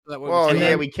Well,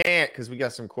 yeah, we can't because we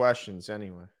got some questions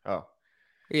anyway. Oh.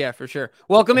 Yeah, for sure.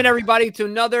 Welcome in, everybody, to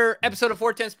another episode of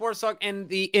 410 Sports Talk and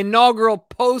the inaugural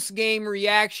post-game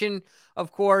reaction,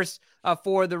 of course,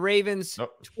 for the Ravens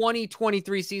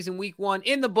 2023 season, week 1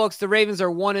 in the books. The Ravens are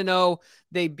 1-0.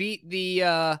 They beat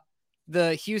the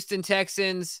Houston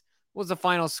Texans. What was the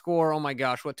final score? Oh my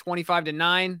gosh, what, 25-9?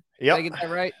 Yep. Did I get that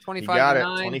right? 25-9. You got it.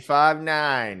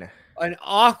 25-9. An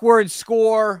awkward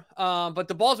score, but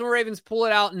the Baltimore Ravens pull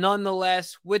it out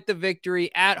nonetheless with the victory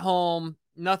at home.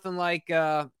 Nothing like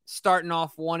starting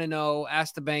off 1-0.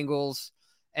 Ask the Bengals.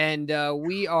 And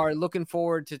we are looking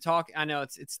forward to talk. I know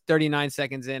it's 39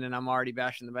 seconds in, and I'm already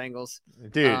bashing the Bengals.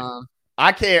 Dude,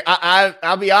 I can't.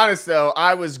 I'll be honest, though.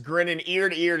 I was grinning ear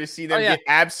to ear to see them get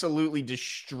absolutely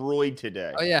destroyed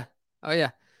today. Oh, yeah.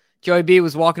 Joey B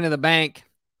was walking to the bank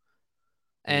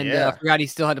and forgot he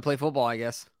still had to play football, I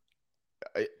guess.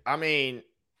 I mean,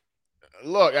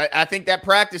 look, I think that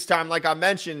practice time, like I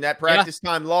mentioned, that practice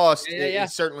time lost, it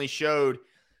certainly showed.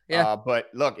 Yeah. But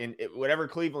look, whatever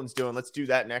Cleveland's doing, let's do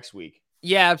that next week.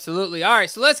 Yeah, absolutely. All right,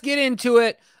 so let's get into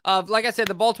it. Like I said,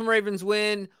 the Baltimore Ravens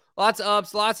win. Lots of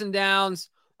ups, lots and downs.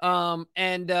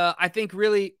 And I think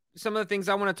really some of the things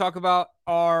I want to talk about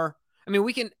are,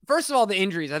 first of all, the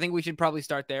injuries. I think we should probably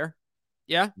start there.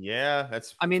 Yeah? Yeah,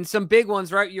 some big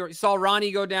ones, right? You saw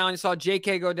Ronnie go down, you saw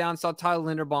JK go down, saw Tyler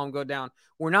Linderbaum go down.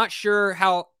 We're not sure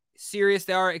how serious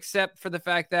they are, except for the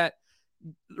fact that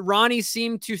Ronnie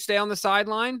seemed to stay on the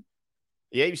sideline.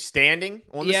 Yeah, he was standing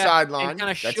on the sideline.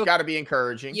 That's got to be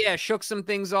encouraging. Yeah, shook some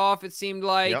things off, it seemed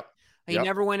like. He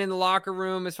never went in the locker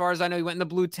room. As far as I know, he went in the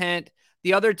blue tent.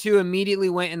 The other two immediately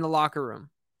went in the locker room.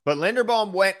 But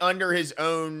Linderbaum went under his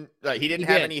own. He didn't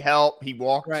have any help. He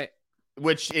walked. Right.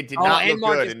 Which it did not look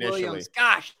Marcus good initially. Williams.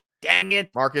 Gosh, dang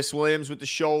it. Marcus Williams with the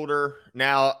shoulder.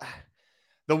 Now,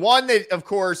 the one that, of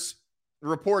course,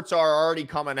 reports are already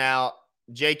coming out,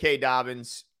 J.K.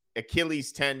 Dobbins,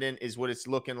 Achilles tendon is what it's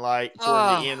looking like,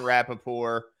 according to Ian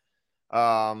Rappaport.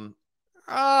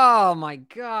 Oh, my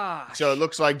gosh. So it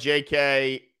looks like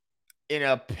J.K. in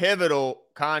a pivotal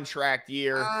contract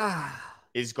year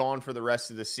is gone for the rest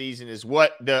of the season, is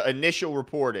what the initial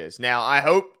report is. Now, I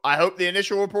hope the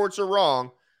initial reports are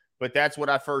wrong, but that's what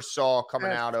I first saw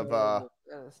coming out of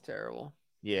that's terrible.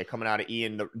 Yeah, coming out of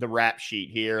Ian, the rap sheet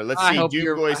here. Let's see.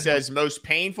 Dubois says most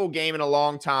painful game in a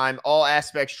long time. All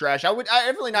aspects trash. I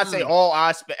definitely not say all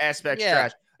aspects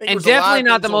trash. And definitely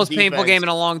not the most painful game in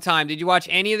a long time. Did you watch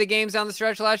any of the games down the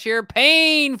stretch last year?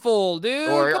 Painful, dude.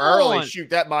 Or early shoot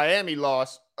that Miami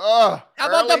loss. How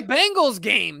about the Bengals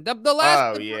game? The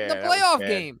playoff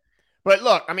game. But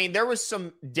look, there was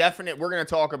some definite, we're going to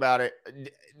talk about it.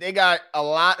 They got a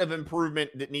lot of improvement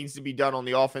that needs to be done on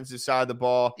the offensive side of the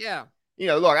ball. Yeah.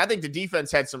 Look, I think the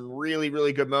defense had some really,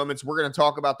 really good moments. We're going to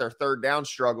talk about their third down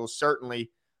struggles, certainly,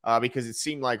 because it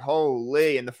seemed like,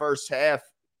 holy, in the first half,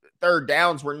 third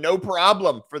downs were no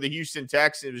problem for the Houston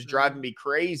Texans. It was driving me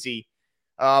crazy.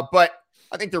 But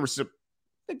I think there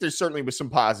certainly was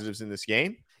some positives in this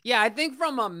game. Yeah, I think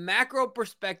from a macro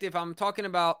perspective, I'm talking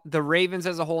about the Ravens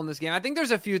as a whole in this game. I think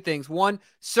there's a few things. One,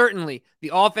 certainly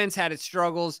the offense had its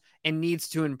struggles and needs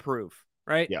to improve,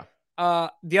 right? Yeah.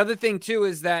 The other thing too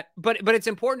is that, but it's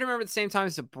important to remember at the same time,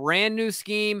 it's a brand new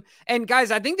scheme. And guys,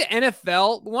 I think the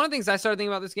NFL, one of the things I started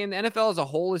thinking about this game, the NFL as a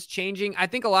whole is changing. I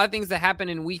think a lot of things that happen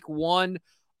in week 1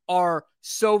 are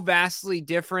so vastly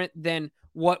different than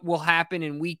what will happen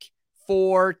in week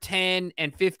 4, 10,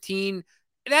 and 15.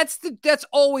 That's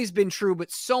always been true,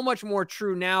 but so much more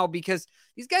true now because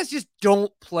these guys just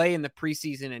don't play in the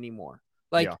preseason anymore.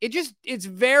 It's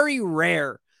very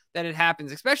rare that it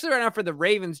happens, especially right now for the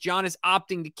Ravens. John is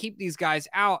opting to keep these guys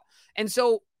out. And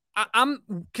so I'm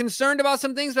concerned about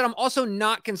some things, but I'm also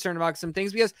not concerned about some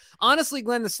things because honestly,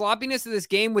 Glenn, the sloppiness of this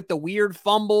game with the weird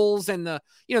fumbles and the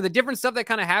different stuff that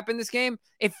kind of happened this game,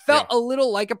 it felt a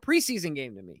little like a preseason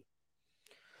game to me.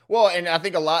 Well, and I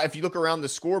think if you look around the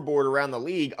scoreboard around the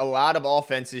league, a lot of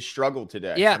offenses struggled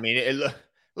today. Yeah.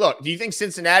 Look, do you think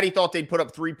Cincinnati thought they'd put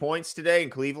up 3 points today in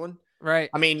Cleveland? Right.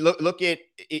 Look at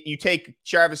it. You take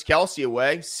Travis Kelce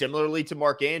away, similarly to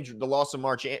the loss of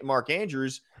Mark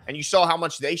Andrews, and you saw how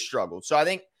much they struggled. So I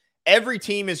think every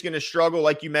team is going to struggle,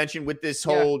 like you mentioned, with this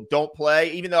whole don't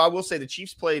play, even though I will say the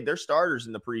Chiefs played their starters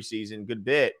in the preseason a good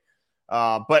bit.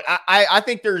 But I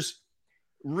think there's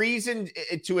reason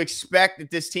to expect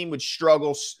that this team would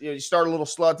struggle, start a little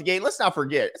slow at the gate. Let's not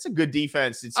forget, it's a good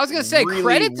defense. I was going to say,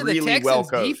 credit to the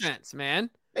Texans defense, man.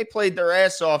 They played their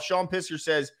ass off. Sean Pisker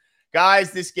says,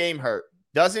 guys, this game hurt.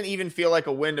 Doesn't even feel like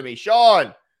a win to me.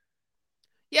 Sean.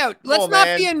 Yeah, let's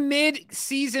not be in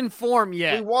mid-season form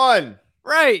yet. We won.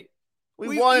 Right.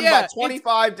 We won by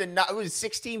 25 to not. It was a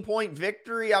 16-point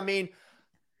victory. I mean,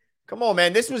 come on,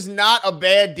 man. This was not a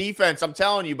bad defense. I'm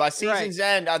telling you. By season's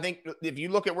end, I think if you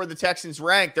look at where the Texans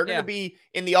rank, they're going to be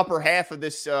in the upper half of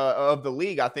this of the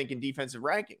league. I think in defensive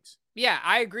rankings. Yeah,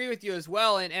 I agree with you as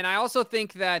well, and I also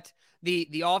think that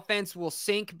the offense will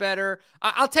sync better.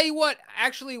 I'll tell you what.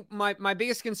 Actually, my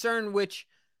biggest concern, which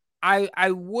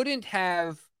I wouldn't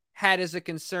have had as a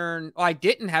concern, I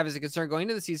didn't have as a concern going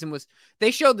into the season, was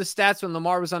they showed the stats when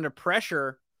Lamar was under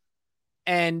pressure,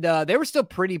 and they were still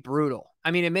pretty brutal.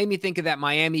 I mean, it made me think of that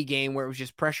Miami game where it was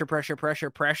just pressure,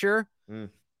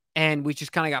 and we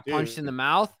just kind of got punched in the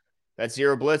mouth. That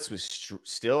zero blitz was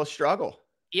still a struggle.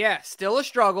 Yeah, still a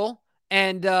struggle,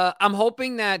 and I'm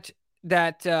hoping that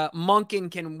Monken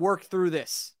can work through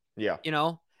this. Yeah,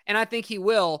 and I think he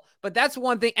will, but that's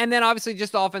one thing. And then obviously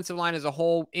just the offensive line as a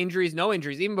whole, injuries, no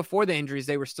injuries. Even before the injuries,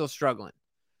 they were still struggling.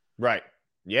 Right.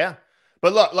 Yeah.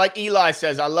 But look, like Eli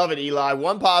says, I love it, Eli.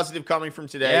 One positive coming from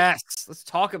today. Yes. Let's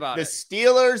talk about it. The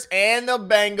Steelers and the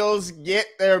Bengals get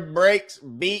their breaks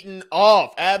beaten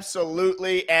off.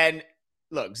 Absolutely. And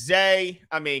look, Zay,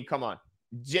 I mean, come on.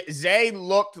 Zay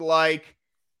looked like,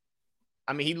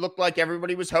 he looked like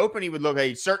everybody was hoping he would look.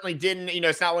 He certainly didn't.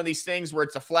 It's not one of these things where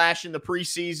it's a flash in the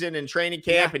preseason and training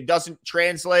camp and doesn't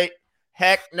translate.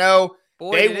 Heck no.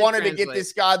 Boy, they wanted to get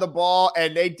this guy the ball,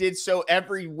 and they did so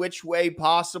every which way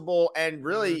possible. And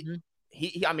really,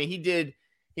 he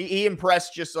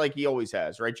impressed just like he always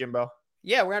has. Right, Jimbo?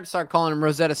 Yeah, we're going to start calling him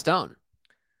Rosetta Stone.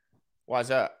 Why's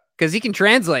that? Because he can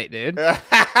translate, dude.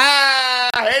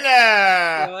 Hey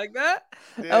now. You like that?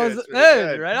 Dude, that was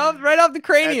good. Right off the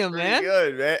cranium, man.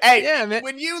 Good, man. Hey, yeah, man.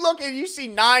 When you look and you see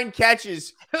 9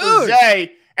 catches for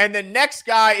Zay, and the next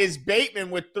guy is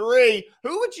Bateman with 3,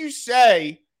 who would you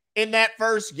say in that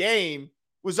first game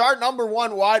was our number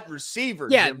 1 wide receiver?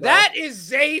 Yeah, Jimbo? That is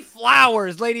Zay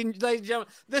Flowers, ladies and gentlemen.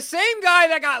 The same guy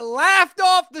that got laughed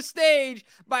off the stage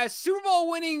by a Super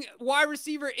Bowl winning wide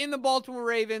receiver in the Baltimore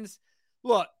Ravens.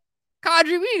 Look,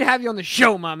 Kadri, we need to have you on the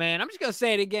show, my man. I'm just going to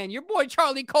say it again. Your boy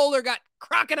Charlie Kohler got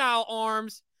crocodile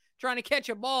arms trying to catch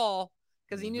a ball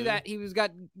because he knew that he was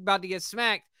about to get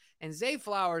smacked. And Zay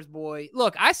Flowers, boy,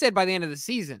 look, I said by the end of the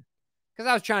season because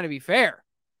I was trying to be fair.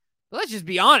 But let's just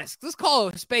be honest. Let's call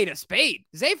a spade a spade.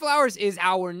 Zay Flowers is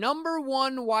our number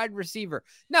 1 wide receiver.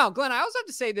 Now, Glenn, I also have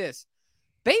to say this.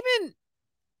 Bateman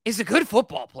is a good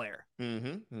football player.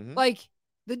 Like,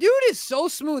 the dude is so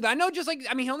smooth. I know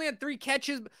he only had 3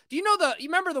 catches. Do you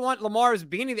remember the one Lamar's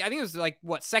beginning? I think it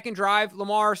was second drive.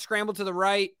 Lamar scrambled to the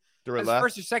right. His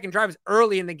first or second drive is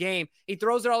early in the game. He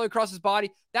throws it all the way across his body.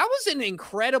 That was an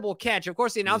incredible catch. Of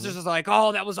course, the announcers was like,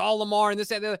 oh, that was all Lamar and this,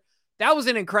 that, the. That was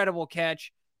an incredible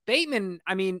catch. Bateman,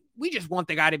 we just want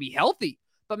the guy to be healthy.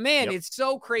 But, man, It's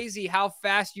so crazy how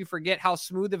fast you forget how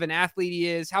smooth of an athlete he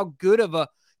is, how good of a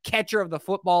catcher of the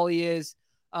football he is.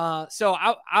 So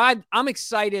I'm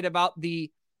excited about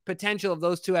the potential of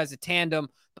those two as a tandem.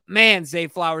 But man, Zay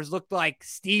Flowers looked like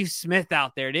Steve Smith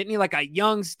out there, didn't he? Like a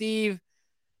young Steve,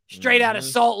 straight out of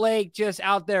Salt Lake, just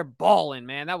out there balling,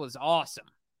 man. That was awesome.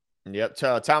 Yep.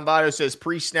 Tom Votto says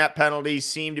pre-snap penalties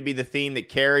seem to be the theme that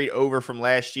carried over from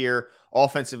last year.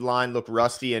 Offensive line looked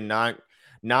rusty and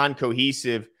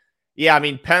non-cohesive. Yeah,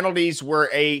 penalties were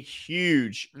a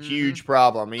huge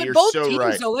problem. You're both so teams,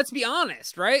 right. So let's be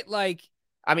honest, right? Like,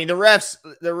 the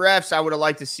refs, I would have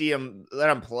liked to see let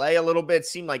them play a little bit. It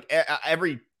seemed like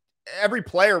every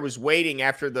player was waiting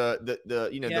after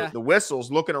the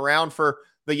whistles, looking around for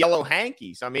the yellow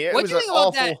hankies. It was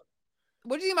awful.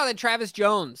 What do you think about the Travis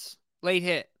Jones late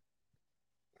hit?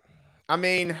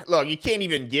 Look, you can't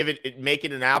even make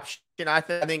it an option, I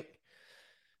think.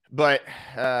 But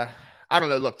I don't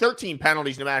know. Look, 13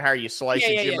 penalties, no matter how you slice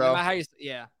it, Jimbo. No matter how you,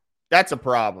 That's a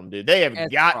problem, dude. They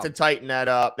have got to tighten that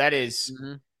up. That is,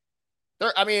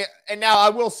 and now I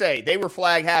will say they were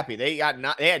flag happy. They had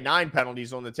 9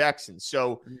 penalties on the Texans,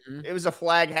 so it was a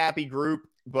flag happy group.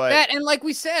 But and like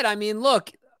we said,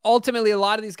 look, ultimately a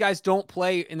lot of these guys don't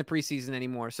play in the preseason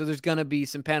anymore, so there's gonna be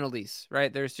some penalties,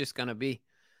 right? There's just gonna be.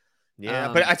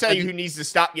 Yeah, but I tell you, who needs to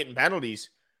stop getting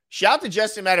penalties? Shout to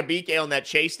Justin Matabike on that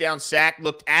chase down sack.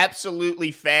 Looked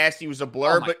absolutely fast. He was a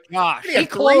blur, but gosh, he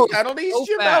had 3 penalties, so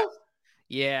Jimbo.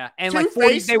 Yeah, and 2 like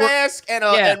face masks and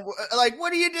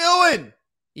what are you doing?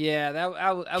 Yeah, that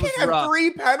was have rough.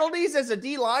 3 penalties as a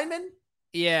D lineman.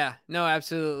 Yeah, no,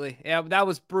 absolutely. Yeah, that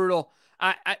was brutal.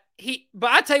 But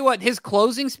I tell you what, his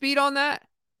closing speed on that.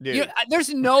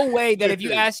 There's no way that if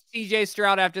you ask CJ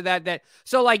Stroud after that,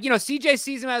 so CJ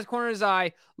sees him as corner of his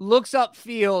eye, looks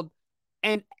upfield,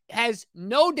 and has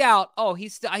no doubt,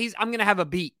 I'm gonna have a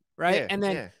beat, right? And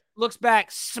then looks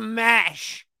back,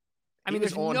 smash. I mean,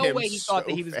 there's no way he thought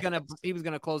that he was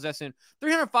gonna close that soon.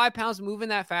 305 pounds moving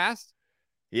that fast.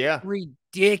 Yeah.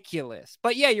 Ridiculous.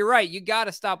 But yeah, you're right. You got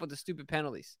to stop with the stupid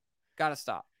penalties. Got to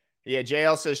stop. Yeah,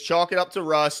 JL says chalk it up to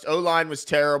rust. O-line was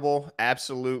terrible,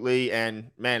 absolutely. And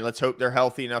man, let's hope they're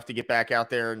healthy enough to get back out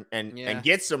there and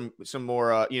get some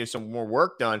more some more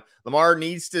work done. Lamar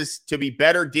needs to be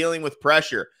better dealing with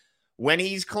pressure. When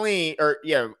he's clean,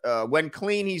 when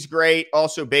clean, he's great.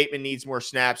 Also, Bateman needs more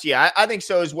snaps. Yeah, I think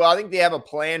so as well. I think they have a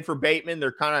plan for Bateman.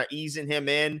 They're kind of easing him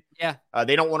in. Yeah.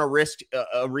 They don't want to risk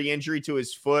a re-injury to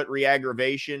his foot,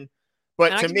 re-aggravation.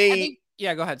 But to me,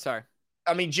 yeah, go ahead. Sorry.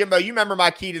 I mean, Jimbo, you remember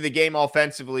my key to the game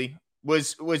offensively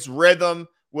was rhythm,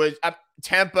 was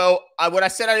tempo. What I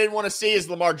said I didn't want to see is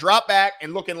Lamar drop back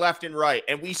and looking left and right.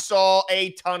 And we saw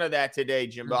a ton of that today,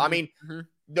 Jimbo. I mean,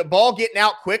 the ball getting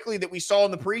out quickly that we saw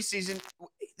in the preseason,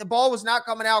 the ball was not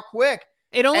coming out quick.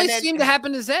 It only seemed to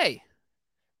happen to Zay.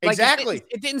 Exactly.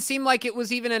 It didn't seem like it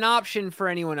was even an option for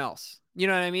anyone else. You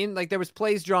know what I mean? Like there was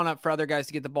plays drawn up for other guys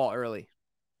to get the ball early.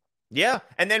 Yeah.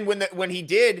 And then when he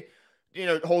did,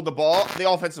 hold the ball, the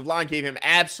offensive line gave him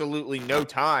absolutely no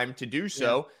time to do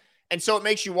so. Yeah. And so it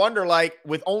makes you wonder, like,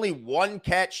 with only one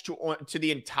catch to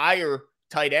the entire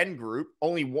tight end group,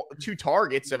 only two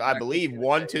targets, I believe,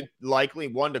 one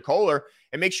to Kohler.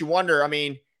 It makes you wonder. I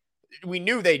mean, we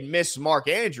knew they'd miss Mark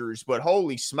Andrews, but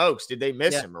holy smokes, did they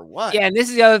miss him or what? Yeah, and this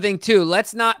is the other thing, too.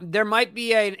 There might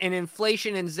be an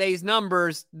inflation in Zay's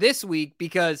numbers this week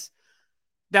because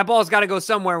that ball's got to go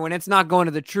somewhere when it's not going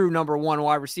to the true number one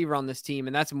wide receiver on this team,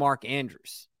 and that's Mark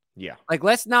Andrews. Yeah. Like,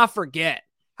 let's not forget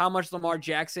how much Lamar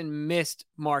Jackson missed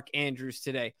Mark Andrews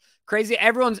today. Crazy.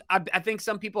 I think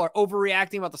some people are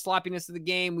overreacting about the sloppiness of the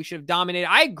game. We should have dominated.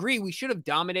 I agree. We should have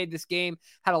dominated this game,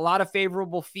 had a lot of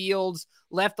favorable fields,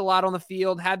 left a lot on the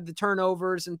field, had the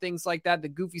turnovers and things like that, the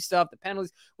goofy stuff, the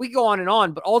penalties. We go on and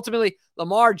on, but ultimately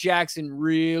Lamar Jackson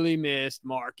really missed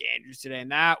Mark Andrews today,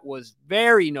 and that was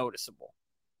very noticeable.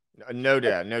 No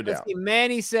doubt.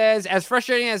 Manny says, as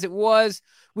frustrating as it was,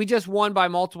 we just won by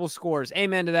multiple scores.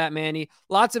 Amen to that, Manny.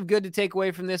 Lots of good to take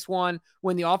away from this one.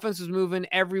 When the offense was moving,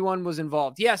 everyone was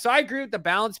involved. Yeah, so I agree with the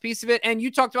balance piece of it. And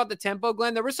you talked about the tempo,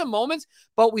 Glenn. There were some moments,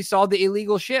 but we saw the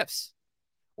illegal shifts.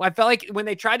 Well, I felt like when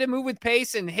they tried to move with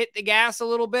pace and hit the gas a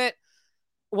little bit,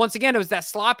 once again, it was that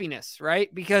sloppiness, right?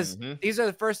 Because these are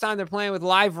the first time they're playing with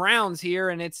live rounds here,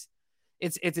 and it's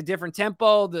a different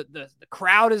tempo. The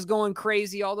crowd is going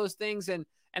crazy, all those things. And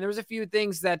there was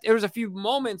a few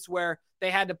moments where they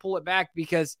had to pull it back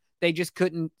because they just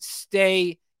couldn't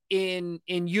stay in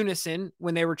unison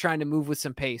when they were trying to move with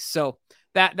some pace. So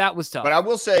that was tough. But I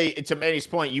will say, to Manny's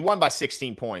point, you won by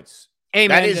 16 points.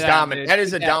 Amen. That is dominant. That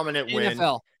is a dominant win.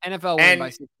 NFL win by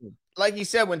 16. Like you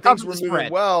said, when things were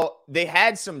moving well, they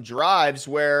had some drives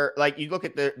where, like, you look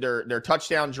at their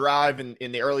touchdown drive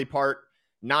in the early part,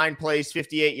 9 plays,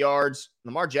 58 yards.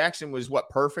 Lamar Jackson was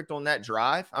perfect on that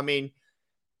drive. I mean,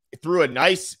 threw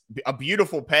a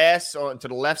beautiful pass to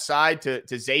the left side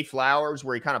to Zay Flowers,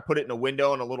 where he kind of put it in a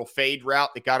window on a little fade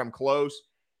route that got him close.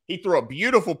 He threw a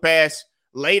beautiful pass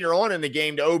later on in the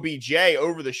game to OBJ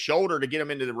over the shoulder to get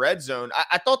him into the red zone.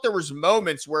 I thought there was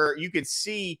moments where you could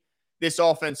see this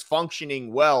offense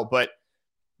functioning well, but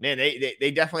man,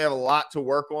 they definitely have a lot to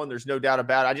work on. There's no doubt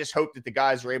about it. I just hope that the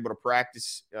guys are able to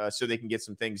practice so they can get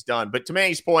some things done. But to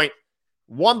Manny's point,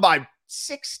 won by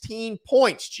 16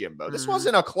 points, Jimbo. This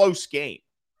wasn't a close game.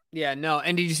 Yeah, no.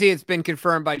 And did you see it's been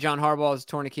confirmed by John Harbaugh as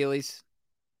torn Achilles?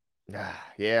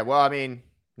 Yeah, well, I mean,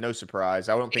 no surprise.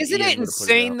 I don't think. Isn't it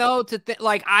insane though to think?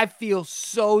 Like, I feel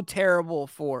so freaking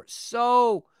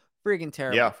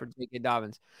terrible for J.K.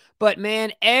 Dobbins. But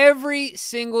man, every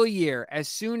single year, as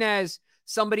soon as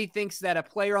somebody thinks that a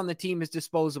player on the team is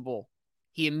disposable,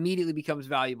 he immediately becomes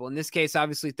valuable. In this case,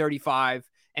 obviously 35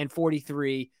 and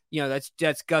 43.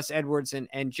 That's Gus Edwards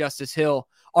and Justice Hill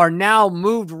are now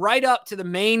moved right up to the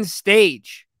main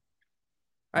stage.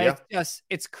 Right? Yeah.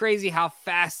 It's crazy how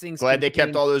fast things. Glad they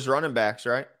kept all those running backs,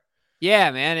 right?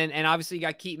 Yeah, man, and obviously you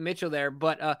got Keaton Mitchell there,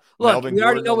 but look, we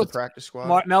already know what's practice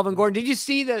squad. Melvin Gordon. Did you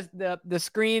see the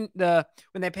screen when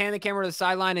they panned the camera to the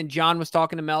sideline and John was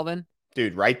talking to Melvin?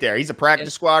 Dude, right there. He's a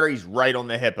practice squadder. He's right on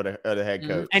the hip of the head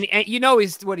coach. And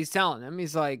what he's telling him.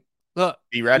 He's like, look,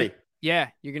 be ready. Yeah,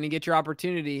 you're going to get your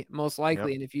opportunity most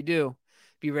likely. Yep. And if you do,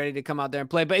 be ready to come out there and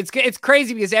play. But it's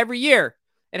crazy because every year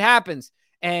it happens.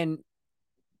 And,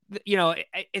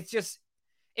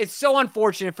 it's so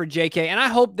unfortunate for JK. And I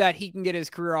hope that he can get his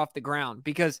career off the ground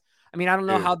because, I mean, I don't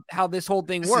know how this whole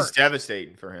thing works. This is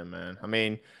devastating for him, man. I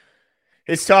mean,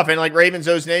 it's tough. And like Ravens,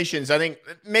 those nations, I think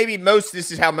maybe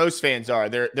this is how most fans are.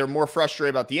 They're more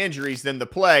frustrated about the injuries than the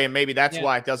play. And maybe that's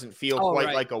why it doesn't feel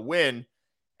quite like a win.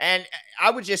 And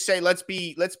I would just say let's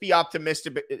be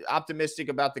optimistic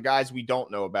about the guys we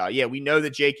don't know about. Yeah, we know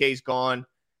that JK's gone,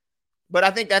 but I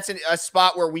think that's a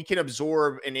spot where we can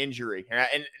absorb an injury.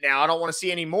 And now I don't want to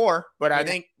see any more, but I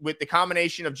think with the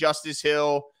combination of Justice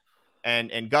Hill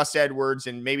and Gus Edwards,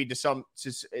 and maybe at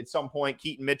some point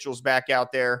Keaton Mitchell's back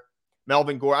out there,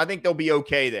 Melvin Gore, I think they'll be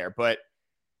okay there. But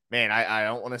man, I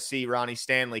don't want to see Ronnie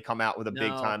Stanley come out with a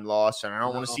big-time loss, and I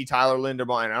don't want to see Tyler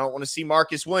Linderbaum, and I don't want to see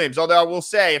Marcus Williams. Although I will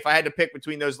say, if I had to pick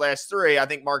between those last three, I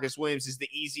think Marcus Williams is the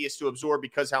easiest to absorb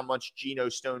because how much Geno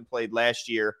Stone played last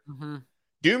year. Mm-hmm.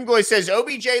 Doomgoy says,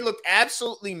 OBJ looked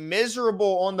absolutely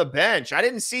miserable on the bench. I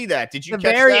didn't see that. Did you catch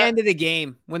that? The very end of the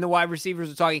game, when the wide receivers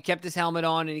were talking, he kept his helmet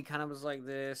on, and he kind of was like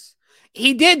this.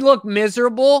 He did look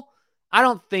miserable. I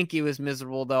don't think he was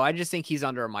miserable, though. I just think he's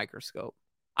under a microscope.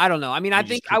 I don't know. I mean, I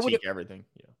think I would everything.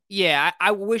 Yeah,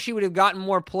 I wish he would have gotten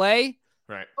more play.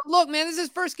 Right. But look, man, this is his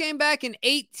first game back in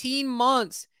 18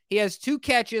 months. He has 2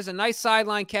 catches, a nice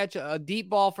sideline catch, a deep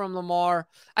ball from Lamar.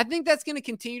 I think that's going to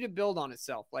continue to build on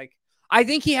itself. Like, I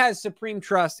think he has supreme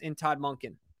trust in Todd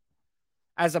Monken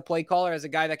as a play caller, as a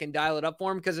guy that can dial it up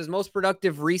for him, because his most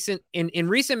productive in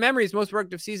recent memory, his most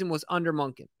productive season was under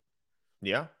Monken.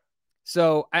 Yeah.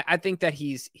 So I think that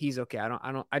he's okay.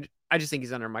 I just think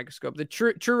he's under a microscope. The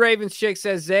true Ravens chick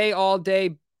says Zay all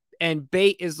day and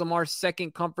Bait is Lamar's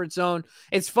second comfort zone.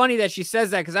 It's funny that she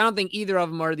says that because I don't think either of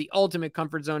them are the ultimate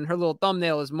comfort zone. Her little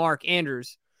thumbnail is Mark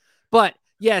Andrews. But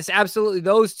yes, absolutely.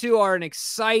 Those two are an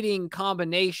exciting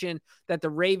combination that the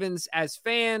Ravens as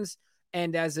fans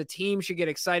and as a team should get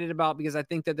excited about, because I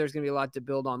think that there's going to be a lot to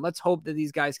build on. Let's hope that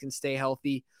these guys can stay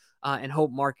healthy and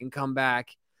hope Mark can come back.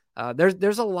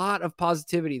 There's a lot of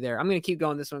positivity there. I'm going to keep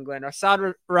going this one, Glenn.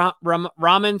 Arsad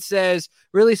Raman says,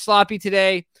 really sloppy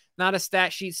today. Not a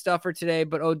stat sheet stuffer today,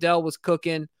 but Odell was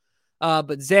cooking.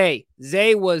 But Zay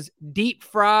was deep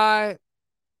fry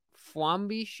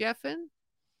flambe chefing.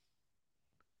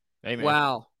 Amen.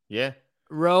 Wow. Yeah.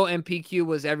 Row and PQ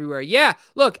was everywhere. Yeah.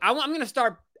 Look, I'm going to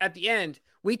start at the end.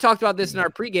 We talked about this in our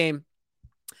pregame.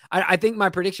 I think my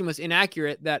prediction was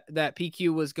inaccurate that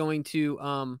PQ was going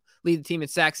to lead the team in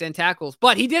sacks and tackles,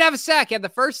 but he did have a sack. He had the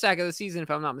first sack of the season,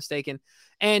 if I'm not mistaken.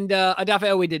 And Odafe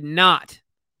Oweh did not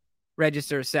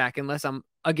register a sack, unless I'm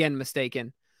again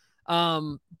mistaken.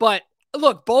 But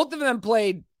look, both of them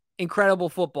played incredible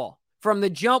football. From the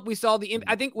jump, we saw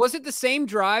I think, was it the same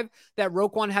drive that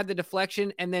Roquan had the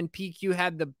deflection and then PQ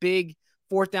had the big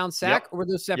 4th down sack, or were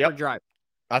those separate drives?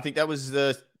 I think that was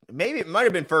maybe it might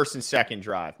have been first and second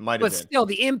drive. But still,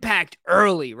 the impact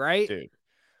early, right?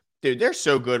 Dude, they're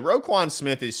so good. Roquan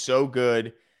Smith is so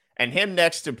good. And him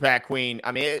next to Pat Queen,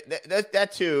 I mean,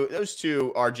 those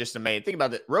two are just amazing. Think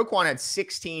about it. Roquan had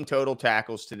 16 total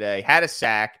tackles today, had a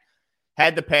sack,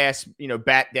 had the pass,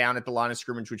 bat down at the line of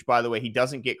scrimmage, which, by the way, he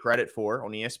doesn't get credit for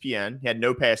on ESPN. He had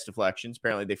no pass deflections.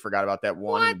 Apparently, they forgot about that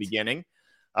one in the beginning.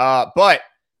 But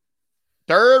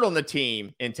third on the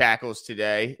team in tackles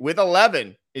today with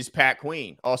 11 is Pat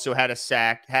Queen. Also had a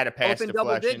sack, had a pass deflection.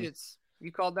 Double digits.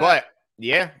 You called that. But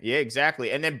yeah,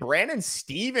 exactly. And then Brandon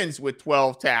Stevens with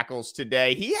 12 tackles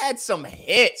today. He had some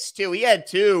hits too. He had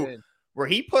 2 where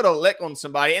he put a lick on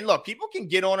somebody. And look, people can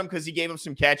get on him because he gave him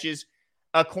some catches.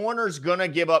 A corner's gonna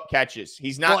give up catches.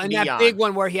 He's not. And that big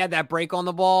one where he had that break on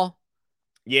the ball.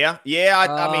 Yeah.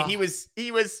 I mean, he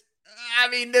was. I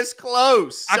mean, this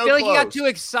close. I feel like he got too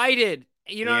excited.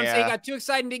 You know what I'm saying? He got too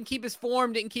excited and didn't keep his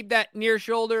form, didn't keep that near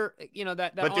shoulder,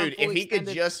 that But, dude, if he extended.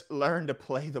 could just learn to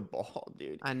play the ball,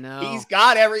 dude. I know. He's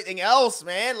got everything else,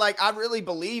 man. Like, I really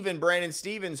believe in Brandon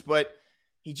Stevens, but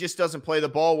he just doesn't play the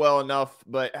ball well enough.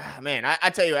 But, man,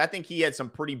 I tell you, I think he had some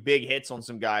pretty big hits on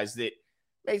some guys that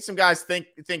made some guys think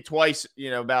twice,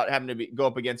 about having to go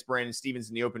up against Brandon Stevens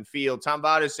in the open field. Tom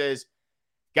Votto says,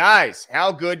 guys,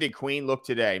 how good did Queen look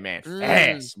today, man?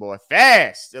 Fast, boy,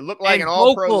 fast. It looked like an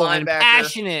all-pro linebacker. And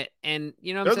passionate, and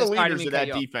they're the leaders of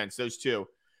that defense, those two.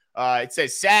 It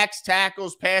says sacks,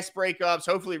 tackles, pass breakups.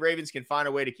 Hopefully Ravens can find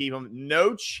a way to keep him.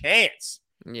 No chance.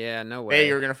 Yeah, no way. Hey,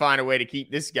 you're going to find a way to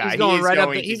keep this guy. He's going right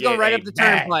up the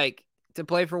turnpike to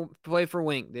play for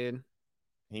Wink, dude.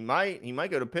 He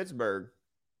might go to Pittsburgh.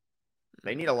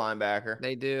 They need a linebacker.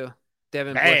 They do.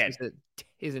 Devin Bush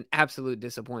is an absolute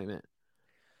disappointment.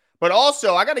 But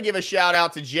also, I got to give a shout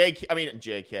out to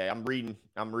JK. I'm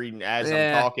reading as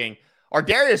I'm talking.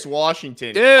 Darius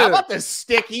Washington. Dude. How about the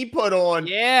stick he put on?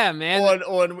 Yeah, man.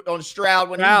 On Stroud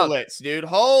when he blitzed, dude.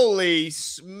 Holy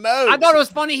smokes. I thought it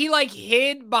was funny. He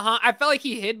hid behind. I felt like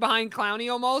he hid behind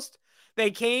Clowney almost.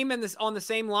 They came on the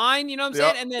same line, you know what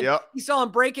I'm saying? And then he saw him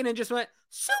breaking and just went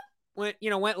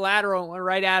went lateral and went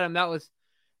right at him. That was,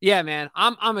 man.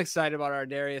 I'm excited about our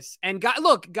Darius. And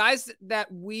guys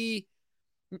that we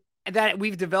that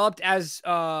we've developed as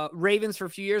Ravens for a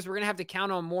few years, we're going to have to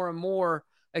count on more and more,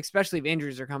 especially if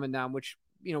injuries are coming down, which,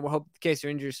 we'll hope the case of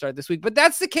injuries start this week. But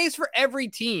that's the case for every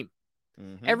team.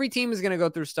 Mm-hmm. Every team is going to go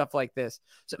through stuff like this.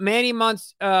 So Manny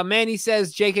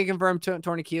says JK confirmed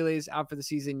torn Achilles, out for the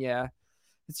season. Yeah,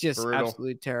 it's just brutal.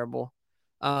 Absolutely terrible.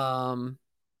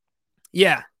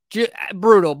 Yeah,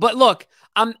 brutal. But look,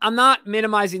 I'm not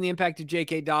minimizing the impact of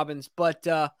J.K. Dobbins, but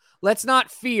let's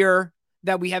not fear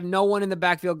that we have no one in the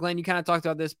backfield. Glenn, you kind of talked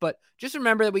about this, but just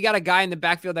remember that we got a guy in the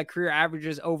backfield that career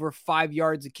averages over 5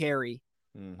 yards a carry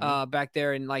back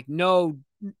there, and like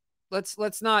let's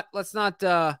not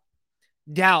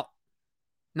doubt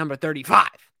number 35.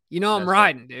 I'm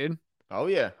riding, dude. Oh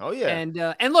yeah.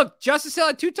 And look, Justice Hill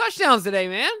had 2 touchdowns today,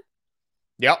 man.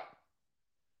 Yep.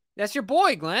 That's your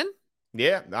boy, Glenn.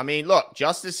 Yeah, I mean, look,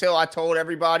 Justice Hill, I told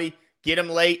everybody, get him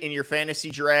late in your fantasy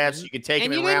drafts. You could take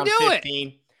him in round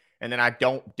 15, and then I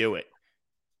don't do it.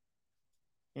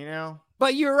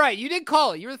 But you're right. You did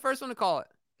call it. You were the first one to call it.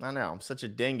 I know. I'm such a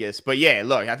dingus. But, yeah,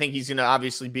 look, I think he's going to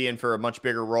obviously be in for a much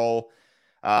bigger role.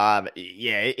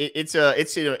 It's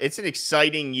an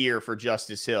exciting year for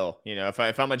Justice Hill.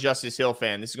 If I'm a Justice Hill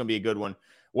fan, this is going to be a good one.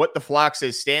 What the Flock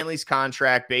says, Stanley's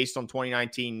contract based on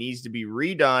 2019 needs to be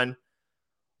redone.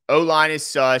 O-line is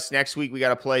sus. Next week, we got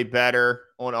to play better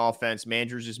on offense.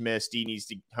 Mandrews is missed. He needs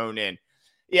to hone in.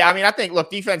 Yeah, I mean, I think, look,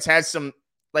 defense has some,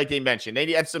 like they mentioned, they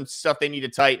have some stuff they need to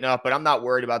tighten up, but I'm not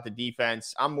worried about the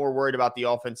defense. I'm more worried about the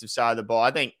offensive side of the ball.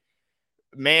 I think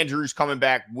Mandrews coming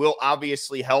back will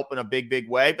obviously help in a big, big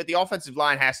way, but the offensive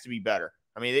line has to be better.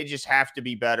 I mean, they just have to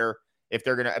be better if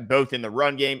they're going to, both in the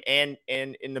run game and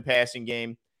in the passing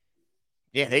game.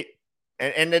 Yeah,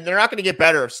 And they're not going to get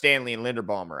better if Stanley and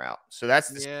Linderbaum are out. So that's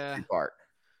the scary part.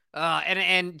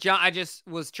 And John, I just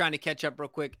was trying to catch up real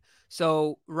quick.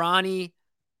 So Ronnie,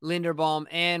 Linderbaum,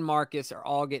 and Marcus are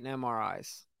all getting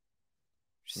MRIs.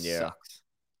 Sucks.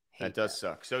 That does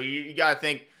suck. So you got to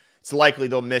think it's likely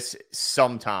they'll miss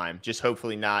some time. Just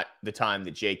hopefully not the time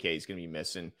that JK is going to be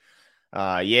missing.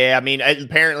 I mean,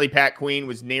 apparently Pat Queen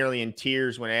was nearly in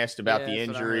tears when asked about the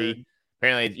injury.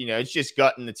 Apparently, it's just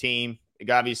gutting the team.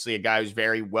 Obviously, a guy who's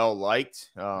very well liked.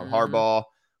 Harbaugh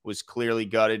was clearly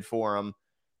gutted for him.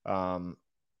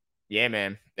 Yeah,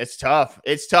 man, it's tough.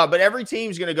 It's tough, but every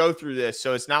team's going to go through this,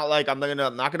 so it's not like I'm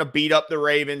not going to beat up the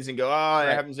Ravens and go,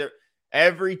 that happens.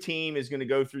 Every team is going to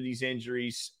go through these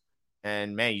injuries,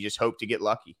 and man, you just hope to get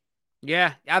lucky.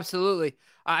 Yeah, absolutely.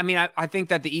 I mean, I think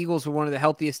that the Eagles were one of the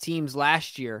healthiest teams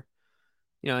last year.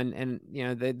 They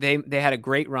had a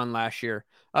great run last year.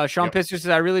 Sean Pister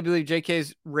says, I really believe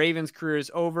JK's Ravens career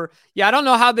is over. Yeah, I don't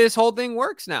know how this whole thing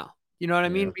works now. You know what I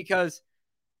mean? Because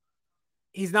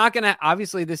he's not going to,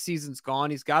 obviously this season's gone.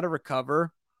 He's got to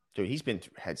recover. Dude, he's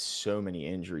had so many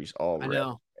injuries already. I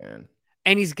know. Man.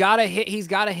 And he's got to hit. He's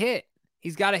got to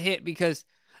hit because,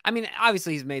 I mean,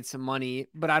 obviously he's made some money,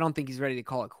 but I don't think he's ready to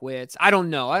call it quits. I don't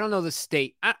know. I don't know the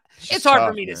state. It's hard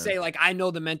for me to say, like, I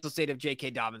know the mental state of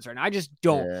J.K. Dobbins right now. I just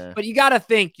don't. Yeah. But you got to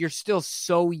think you're still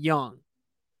so young,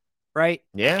 right?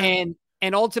 Yeah.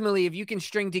 And ultimately, if you can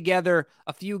string together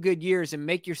a few good years and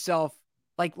make yourself,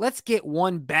 like, let's get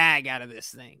one bag out of this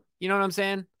thing. You know what I'm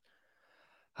saying?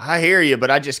 I hear you,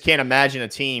 but I just can't imagine a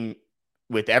team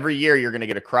with every year you're going to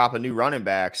get a crop of new running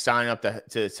backs, sign up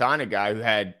to sign a guy who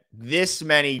had this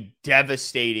many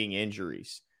devastating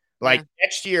injuries. Like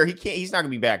next year, he's not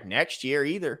going to be back next year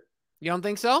either. You don't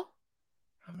think so?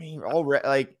 I mean, already,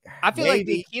 like, I feel like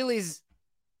the Achilles,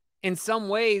 in some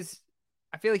ways,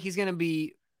 I feel like he's going to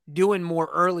be doing more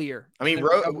earlier. I mean,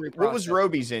 what was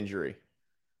Roby's injury?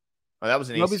 Oh, that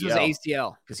was an Roby's ACL. Was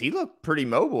ACL because he looked pretty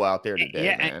mobile out there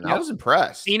today. Man. I was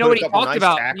impressed. You know what he talked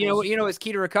about? Tackles. You know his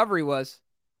key to recovery was.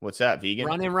 What's that? Vegan?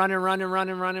 Running.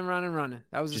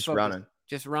 That was just running.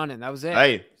 Just running. That was it.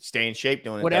 Hey, stay in shape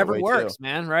doing whatever it. Whatever works, too.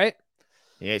 Man. Right?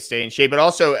 Yeah, stay in shape. But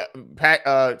also,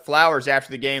 Flowers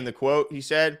after the game, the quote he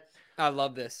said. I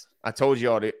love this. I told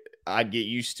you all I'd get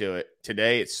used to it.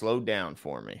 Today, it slowed down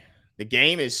for me. The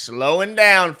game is slowing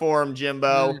down for him,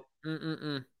 Jimbo.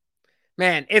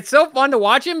 Man, it's so fun to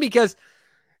watch him because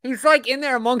he's like in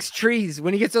there amongst trees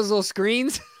when he gets those little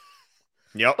screens.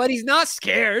 Yep. But he's not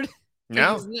scared.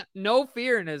 No. No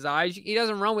fear in his eyes. He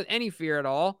doesn't run with any fear at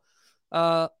all.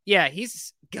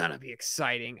 He's gonna be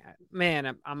exciting.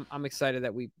 Man, I'm excited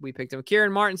that we picked him.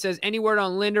 Kieran Martin says, any word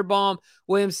on Linderbaum,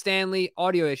 William Stanley,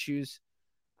 audio issues?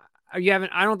 I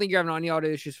don't think you're having any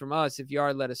audio issues from us. If you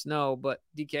are, let us know. But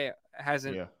DK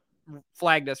hasn't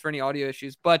flagged us for any audio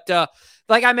issues. But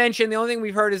like I mentioned, the only thing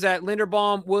we've heard is that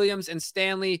Linderbaum, Williams, and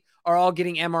Stanley are all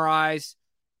getting MRIs.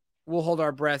 We'll hold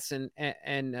our breaths and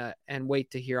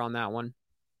wait to hear on that one.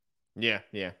 Yeah.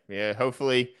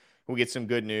 Hopefully we'll get some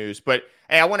good news. But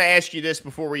hey, I want to ask you this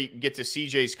before we get to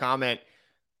CJ's comment.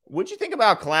 What'd you think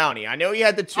about Clowney? I know he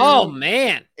had the two. Oh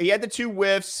man, he had the 2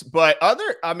 whiffs, but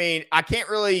I can't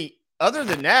really. Other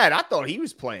than that, I thought he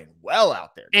was playing well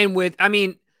out there. And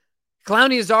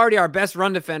Clowney is already our best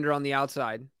run defender on the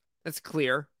outside. That's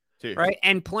clear. Dude. Right.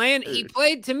 And he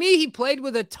played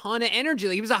with a ton of energy.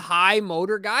 Like, he was a high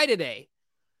motor guy today.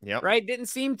 Yep. Right. Didn't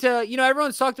seem to,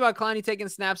 everyone's talked about Clowney taking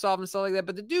snaps off and stuff like that,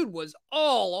 but the dude was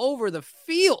all over the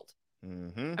field.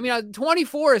 Mm-hmm. I mean,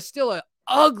 24 is still an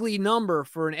ugly number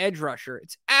for an edge rusher.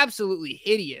 It's absolutely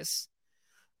hideous.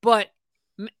 But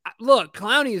look,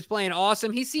 Clowney is playing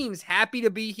awesome. He seems happy to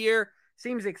be here,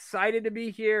 seems excited to be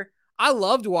here. I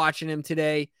loved watching him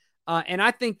today. And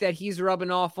I think that he's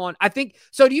rubbing off on,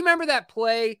 so do you remember that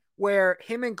play where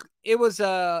it was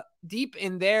deep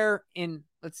in their end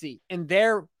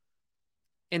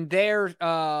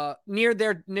near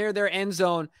their end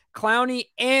zone, Clowney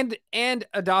and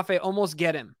Adafe almost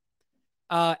get him.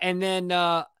 And then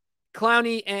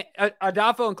Clowney and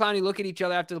Adafo and Clowney look at each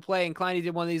other after the play, and Clowney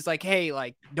did one of these like, hey,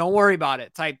 like, don't worry about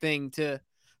it type thing to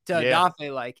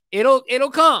Adafe, like, it'll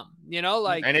come,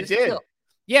 and it did.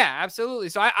 Yeah, absolutely.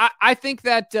 So I think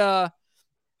that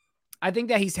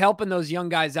he's helping those young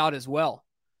guys out as well.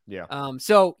 Yeah.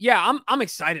 So yeah, I'm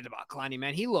excited about Clowney,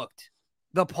 man. He looked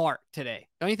the part today,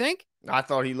 don't you think? I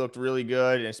thought he looked really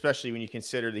good, and especially when you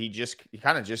consider that he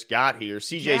kind of just got here.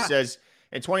 CJ says,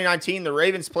 in 2019, the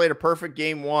Ravens played a perfect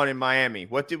game 1 in Miami.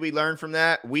 What did we learn from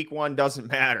that? Week 1 doesn't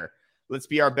matter. Let's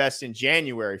be our best in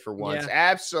January for once.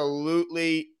 Yeah.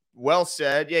 Absolutely well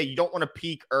said. Yeah, you don't want to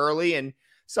peak early, and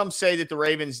some say that the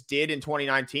Ravens did in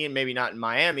 2019, maybe not in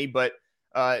Miami, but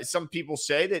some people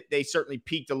say that they certainly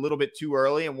peaked a little bit too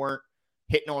early and weren't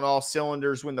hitting on all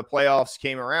cylinders when the playoffs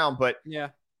came around. But yeah,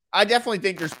 I definitely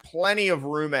think there's plenty of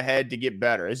room ahead to get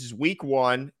better. This is week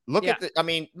 1. Look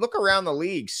around the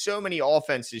league. So many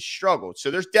offenses struggled.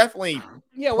 So there's definitely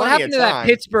what happened to that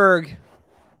Pittsburgh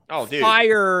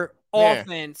fire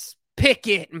offense?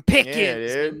 Pickett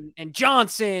and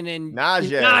Johnson and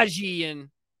Najee and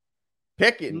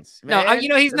Pickens. Man.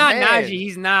 No, he's not man. Najee.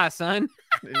 He's not, son.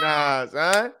 Nah,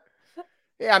 son.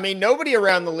 Yeah, I mean, nobody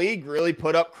around the league really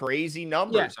put up crazy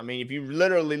numbers. Yeah. I mean, if you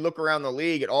literally look around the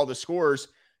league at all the scores,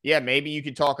 maybe you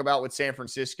could talk about what San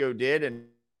Francisco did and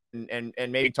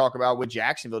maybe talk about what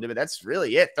Jacksonville did, but that's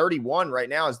really it. 31 right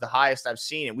now is the highest I've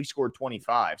seen, and we scored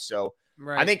 25. So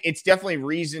I think it's definitely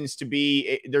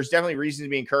there's definitely reasons to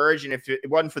be encouraged. And if it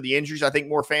wasn't for the injuries, I think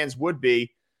more fans would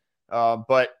be.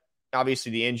 But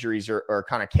obviously the injuries are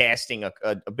kind of casting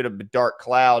a bit of a dark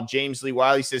cloud. James Lee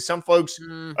Wiley says some folks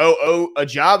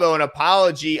Ajabo an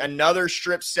apology, another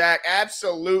strip sack.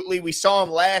 Absolutely. We saw him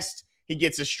last. He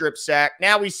gets a strip sack.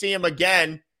 Now we see him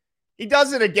again. He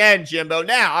does it again, Jimbo.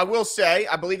 Now, I will say,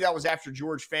 I believe that was after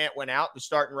George Fant went out, the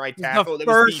starting right tackle. The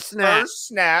first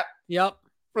snap. Yep.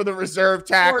 For the reserve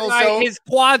tackle. So his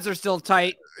quads are still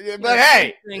tight. But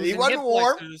hey, he wasn't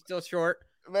warm. Still short.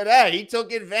 But hey, he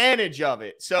took advantage of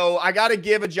it. So I got to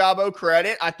give Ajabo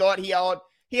credit. I thought he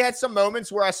had some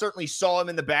moments where I certainly saw him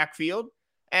in the backfield.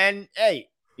 And hey,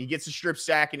 he gets a strip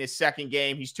sack in his second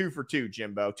game. He's 2 for 2,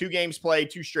 Jimbo. 2 games played,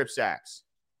 2 strip sacks.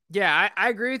 Yeah, I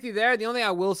agree with you there. The only thing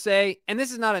I will say, and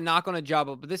this is not a knock on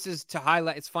Ajabo, but this is to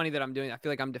highlight. It's funny that I'm doing it. I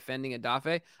feel like I'm defending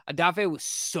Adafe. Adafe was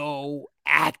so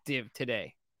active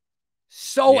today.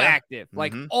 So active,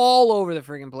 like all over the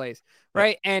freaking place,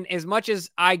 right? And as much as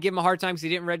I give him a hard time because he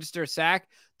didn't register a sack,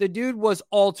 the dude was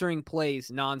altering plays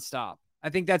nonstop. I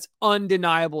think that's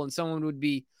undeniable, and someone would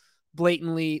be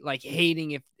blatantly like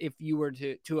hating if you were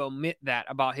to omit that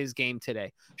about his game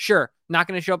today. Sure, not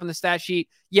going to show up in the stat sheet.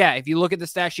 Yeah, if you look at the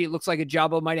stat sheet, it looks like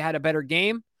Ajabo might have had a better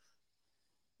game,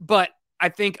 but I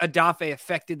think Adafe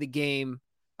affected the game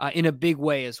in a big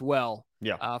way as well.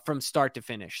 Yeah. From start to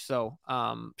finish. So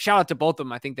shout out to both of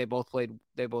them. I think they both played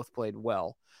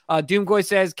well. Doomgoy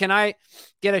says, can I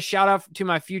get a shout out to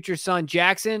my future son,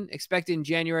 Jackson, expected in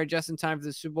January, just in time for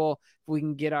the Super Bowl. If we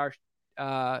can get our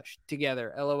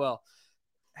together. LOL.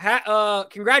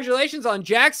 Congratulations on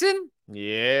Jackson.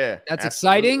 Yeah. That's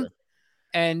exciting.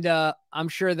 And I'm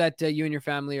sure that you and your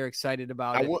family are excited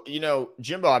about it.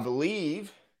 Jimbo, I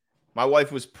believe my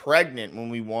wife was pregnant when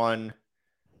we won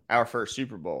our first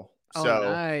Super Bowl. So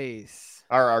nice.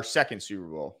 Our second Super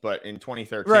Bowl, but in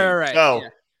 2013.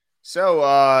 Right.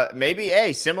 So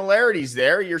maybe, similarities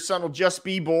there. Your son will just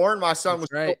be born. My son was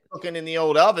still cooking in the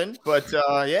old oven, but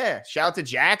shout out to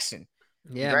Jackson.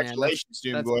 Yeah, congratulations,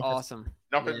 man. That's awesome.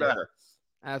 Nothing better.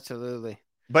 Absolutely.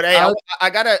 But hey, I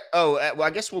gotta. I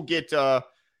guess we'll get.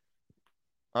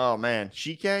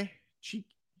 Chike.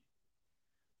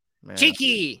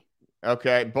 Cheeky.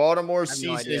 Okay, Baltimore's I have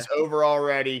no season idea. is over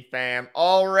already, fam.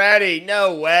 Already?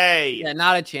 No way. Yeah,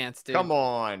 not a chance, dude. Come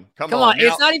on. Come on. Now,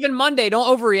 It's not even Monday.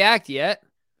 Don't overreact yet.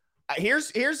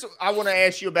 here's I want to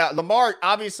ask you about Lamar.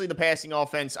 Obviously, the passing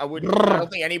offense, I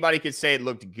don't think anybody could say it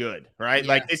looked good, right? Yeah.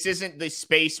 Like, this isn't the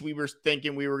space we were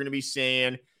thinking we were going to be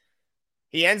seeing.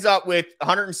 He ends up with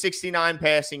 169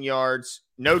 passing yards,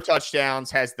 no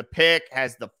touchdowns, has the pick,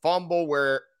 has the fumble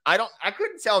where I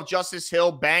couldn't tell if Justice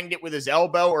Hill banged it with his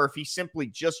elbow or if he simply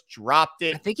just dropped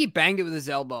it. I think he banged it with his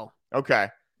elbow. Okay.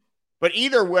 But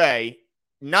either way,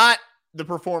 not the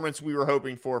performance we were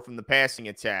hoping for from the passing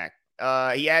attack.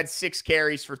 He had 6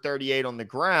 carries for 38 on the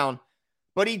ground,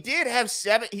 but he did have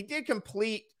 7. He did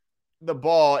complete the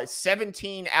ball at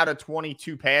 17 out of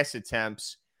 22 pass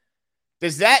attempts.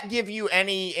 Does that give you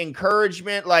any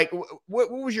encouragement? Like,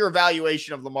 what was your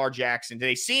evaluation of Lamar Jackson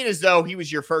today? Seeing as though he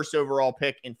was your first overall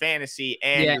pick in fantasy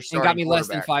and your starting got me less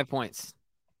than 5 points.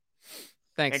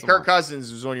 Thanks, and Lamar. Kirk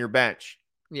Cousins was on your bench.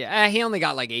 Yeah, he only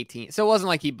got like 18, so it wasn't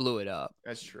like he blew it up.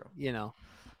 That's true. You know,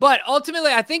 but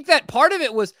ultimately, I think that part of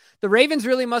it was the Ravens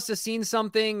really must have seen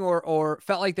something or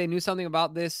felt like they knew something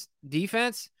about this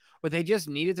defense, but they just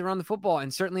needed to run the football,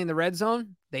 and certainly in the red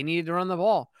zone, they needed to run the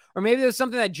ball. Or maybe there's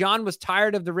something that John was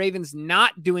tired of the Ravens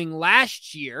not doing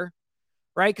last year,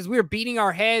 right? Because we were beating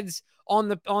our heads on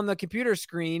the computer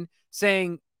screen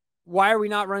saying, why are we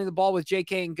not running the ball with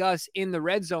JK and Gus in the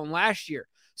red zone last year?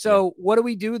 So what do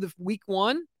we do the week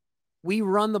 1? We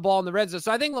run the ball in the red zone.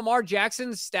 So I think Lamar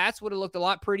Jackson's stats would have looked a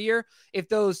lot prettier if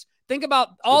think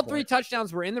about all 3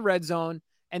 touchdowns were in the red zone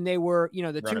and they were,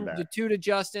 the 2 to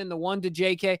Justin, the 1 to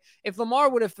JK. If Lamar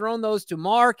would have thrown those to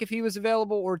Mark, if he was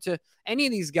available, or to any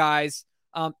of these guys,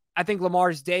 I think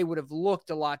Lamar's day would have looked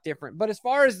a lot different. But as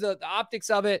far as the optics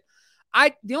of it,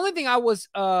 the only thing I was,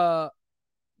 that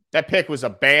pick was a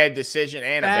bad decision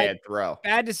and a bad throw.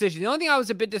 Bad decision. The only thing I was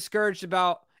a bit discouraged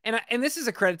about, and this is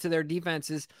a credit to their defense,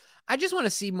 is I just want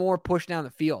to see more push down the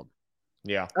field.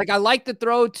 Yeah. Like, I like the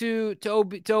throw to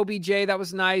OBJ. That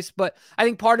was nice. But I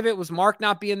think part of it was Mark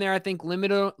not being there. I think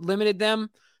limited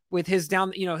them with his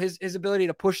down, his ability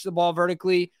to push the ball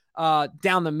vertically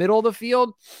down the middle of the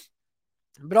field.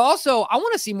 But also, I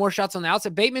want to see more shots on the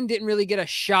outside. Bateman didn't really get a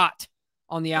shot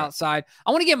on the outside. I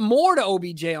want to get more to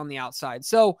OBJ on the outside.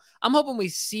 So I'm hoping we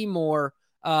see more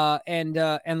and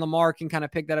Lamar can kind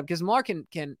of pick that up, because Lamar can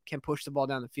push the ball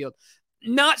down the field.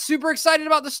 Not super excited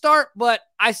about the start, but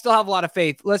I still have a lot of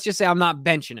faith. Let's just say I'm not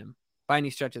benching him by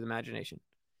any stretch of the imagination.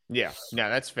 Yeah, no,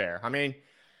 that's fair. I mean,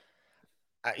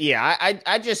 I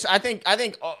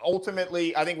think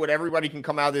ultimately, I think what everybody can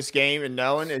come out of this game and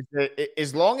knowing is that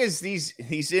as long as these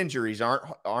injuries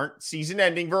aren't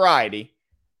season-ending variety,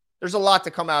 there's a lot to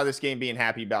come out of this game being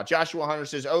happy about. Joshua Hunter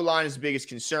says, O-line is the biggest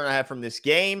concern I have from this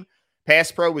game.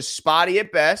 Pass pro was spotty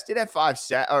at best. Did have 5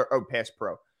 pass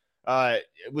pro.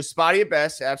 It was spotty at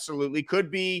best. Absolutely.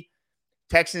 Could be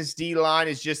Texans D-line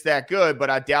is just that good, but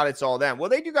I doubt it's all them. Well,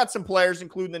 they do got some players,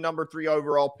 including the number 3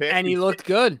 overall pick. And he looked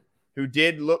good. Who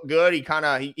did look good. He kind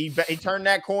of he turned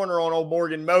that corner on old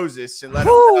Morgan Moses and let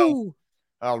him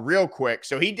go real quick.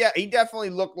 So he definitely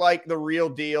looked like the real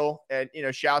deal. And,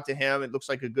 shout out to him. It looks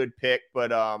like a good pick.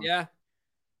 But, yeah.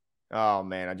 Oh,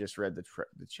 man, I just read the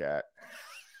chat.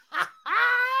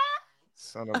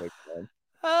 Son of a gun.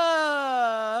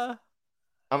 I'm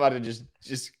about to just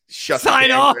shut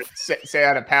sign off. Say I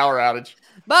had a power outage.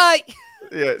 Bye.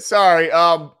 Yeah, sorry.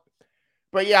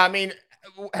 But yeah, I mean,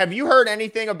 have you heard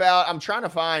anything about? I'm trying to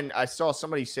find. I saw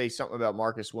somebody say something about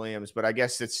Marcus Williams, but I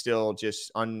guess it's still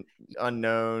just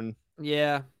unknown.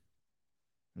 Yeah.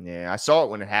 Yeah, I saw it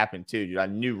when it happened too, dude. I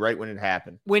knew right when it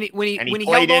happened. When he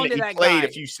played a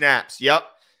few snaps. Yep.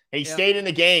 And he stayed in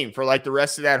the game for like the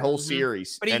rest of that whole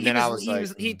series. But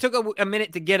he took a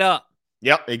minute to get up.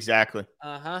 Yep, exactly.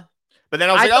 Uh-huh. But then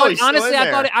I was like, he's honestly, still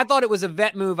in there. I thought it was a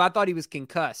vet move. I thought he was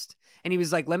concussed. And he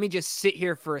was like, let me just sit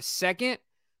here for a second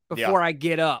before I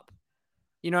get up.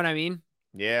 You know what I mean?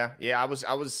 Yeah. Yeah. I was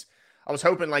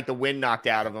hoping like the wind knocked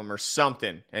out of him or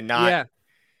something and not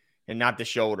the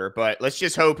shoulder. But let's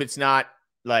just hope it's not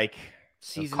like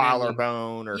a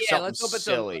collarbone or something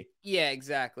silly. Yeah,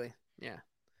 exactly. Yeah.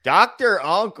 Dr.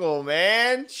 Uncle,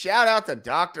 man. Shout out to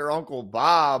Dr. Uncle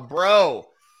Bob, bro.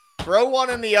 Throw one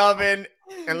in the oven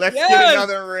and let's get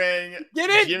another ring.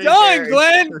 Get it done,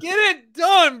 Glenn. Get it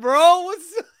done, bro.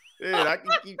 Dude, I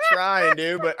can keep trying,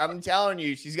 dude, but I'm telling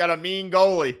you, she's got a mean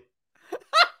goalie.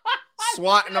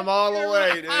 Swatting them all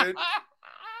away, dude.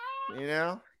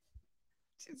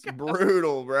 It's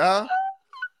brutal, bro.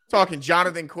 Talking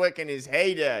Jonathan Quick in his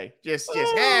heyday.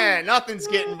 Nothing's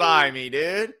getting by me,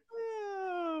 dude.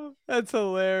 That's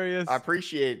hilarious. I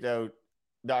appreciate it, though,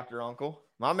 Dr. Uncle.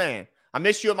 My man. I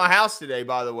missed you at my house today,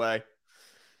 by the way.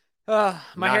 My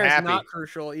Not hair is happy. not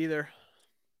crucial either.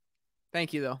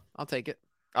 Thank you, though. I'll take it.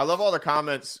 I love all the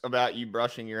comments about you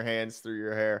brushing your hands through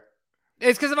your hair.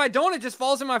 It's because if I don't, it just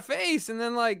falls in my face, and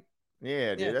then like.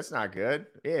 Yeah, dude, that's not good.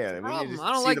 Yeah, we need to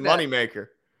I don't see like the that. moneymaker.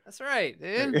 That's right,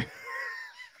 dude.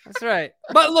 That's right.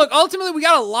 But look, ultimately, we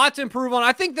got a lot to improve on.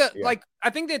 I think that, I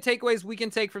think the takeaways we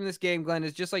can take from this game, Glenn,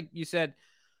 is just like you said,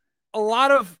 a lot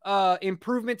of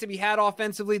improvement to be had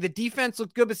offensively. The defense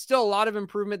looked good, but still a lot of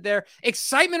improvement there.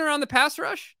 Excitement around the pass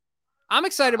rush. I'm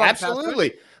excited about Absolutely.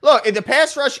 The pass rush. Look, the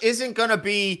pass rush isn't going to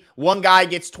be one guy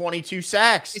gets 22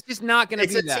 sacks. It's just not going to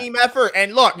be that. It's a team effort.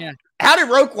 And look, how did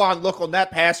Roquan look on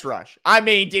that pass rush? I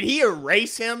mean, did he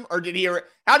erase him or did he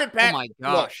how did Pat Oh my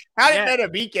gosh. Look, how did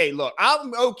Metabike look?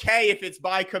 I'm okay if it's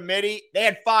by committee. They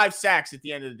had 5 sacks at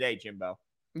the end of the day, Jimbo.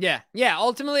 Yeah.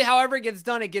 Ultimately, however it gets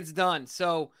done, it gets done.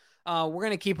 So we're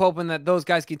going to keep hoping that those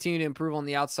guys continue to improve on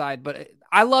the outside. But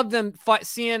I love them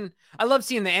I love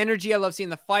seeing the energy. I love seeing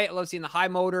the fight. I love seeing the high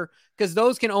motor because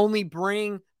those can only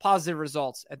bring positive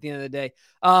results at the end of the day.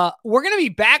 We're going to be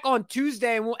back on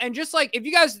Tuesday. And just like if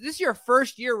you guys, this is your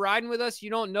first year riding with us, you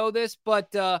don't know this,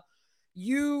 but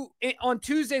on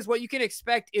Tuesdays, what you can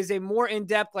expect is a more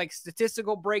in-depth, like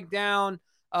statistical breakdown.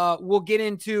 We'll get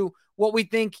into what we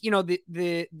think,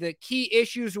 the key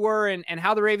issues were and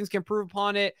how the Ravens can improve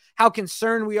upon it, how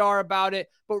concerned we are about it.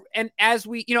 And as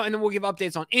we, and then we'll give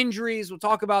updates on injuries. We'll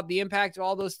talk about the impact of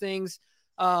all those things.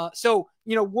 So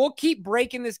we'll keep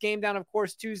breaking this game down, of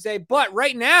course, Tuesday. But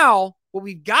right now, what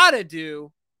we've got to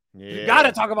do, we got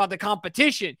to talk about the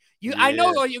competition. I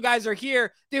know all you guys are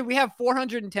here. Dude, we have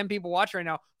 410 people watch right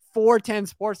now. 410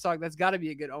 Sports Talk. That's got to be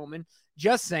a good omen.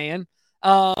 Just saying.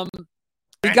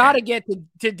 We got to get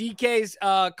to DK's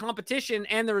competition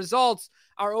and the results.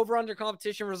 Our over-under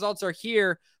competition results are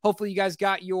here. Hopefully you guys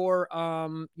got your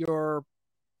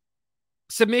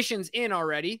submissions in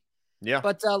already. Yeah.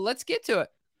 But let's get to it.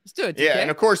 Let's do it, DK. Yeah,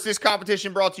 and of course, this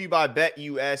competition brought to you by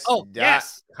BetUS.com.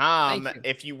 Yes.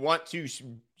 If you want to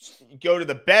go to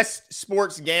the best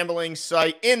sports gambling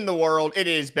site in the world, it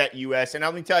is BetUS. And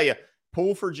let me tell you,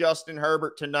 pull for Justin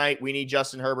Herbert tonight. We need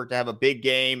Justin Herbert to have a big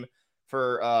game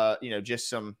for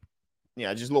just a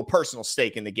little personal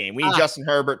stake in the game. We need Justin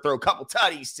Herbert throw a couple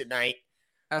tutties tonight.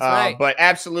 That's right. But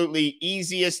absolutely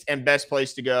easiest and best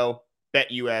place to go,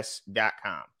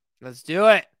 BetUS.com. Let's do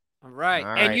it. All right.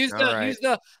 And use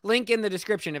the link in the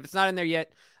description. If it's not in there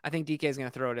yet, I think DK is going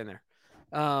to throw it in there.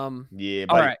 All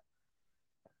right.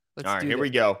 Here we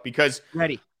go. Because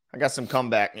ready. I got some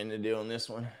comeback to do on this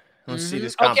one. Let's see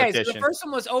this competition. Okay, so the first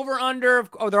one was over-under.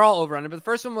 Oh, they're all over-under. But the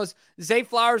first one was Zay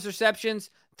Flowers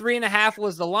receptions. 3.5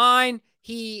 was the line.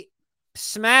 He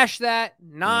smashed that.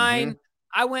 9.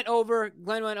 I went over.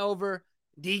 Glenn went over.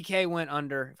 DK went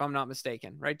under, if I'm not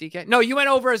mistaken. Right, DK? No, you went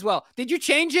over as well. Did you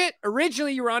change it?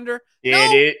 Originally, you were under.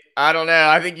 Dude. I don't know.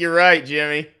 I think you're right,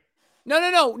 Jimmy.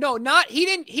 No, not. He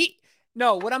didn't.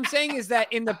 No, what I'm saying is that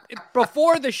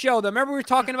before the show, remember we were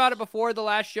talking about it before the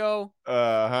last show?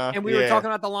 And we were talking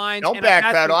about the lines. Don't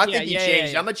backpedal. I think you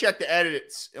changed it. I'm going to check the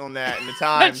edits on that and the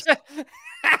times.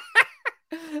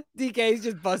 DK's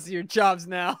just busting your chops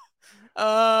now.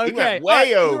 He went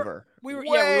way over. We were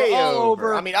all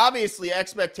over. I mean, obviously,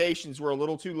 expectations were a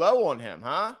little too low on him,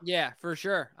 huh? Yeah, for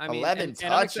sure. I mean, 11 touches.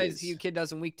 And I'm excited to see what kid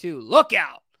does in week 2. Look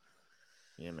out.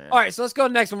 Yeah, man. All right, so let's go to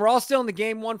the next one. We're all still in the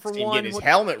game, 1 for 1. Getting his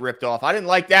helmet ripped off. I didn't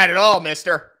like that at all,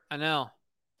 mister. I know.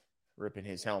 Ripping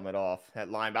his helmet off. That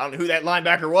linebacker. I don't know who that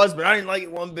linebacker was, but I didn't like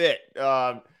it one bit.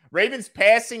 Ravens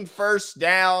passing first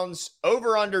downs,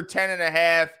 over under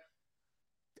 10.5.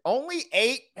 Only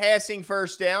 8 passing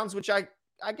first downs, which I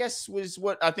guess was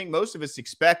what I think most of us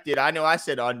expected. I know I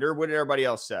said under. What did everybody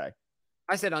else say?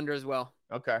 I said under as well.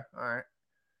 Okay.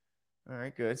 All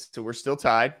right, good. So we're still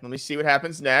tied. Let me see what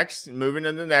happens next. Moving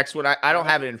to the next one. I don't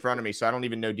have it in front of me, so I don't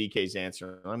even know DK's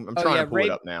answer. I'm trying to pull it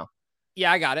up now.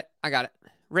 Yeah, I got it.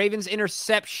 Ravens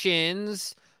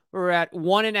interceptions. We're at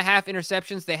 1.5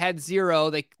 interceptions. They had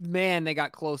 0. They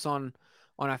got close on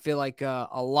I feel like a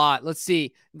lot. Let's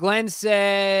see. Glenn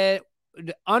said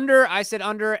under. I said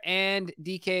under, and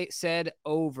DK said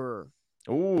over.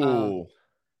 Ooh.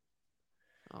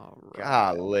 All right.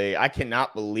 Golly. I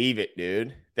cannot believe it,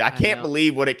 dude. I can't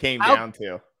believe what it came down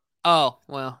to. Oh,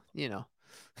 well, I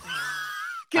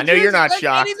know you're not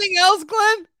shocked. Anything else,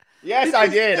 Glenn? Yes, I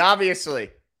did,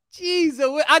 obviously. Jeez,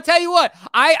 I tell you what,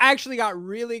 I actually got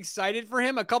really excited for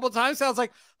him a couple times. So I was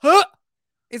like, huh?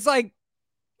 It's like,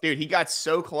 dude, he got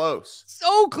so close.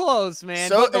 So close, man.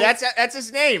 So that's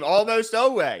his name, Almost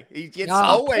Owe. He gets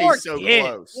always so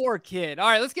close. Poor kid. All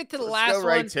right, let's get to the last one. Go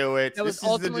right to it. That this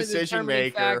was is the decision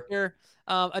maker. Factor.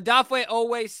 Adafwe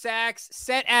Owe sacks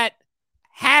set at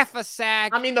half a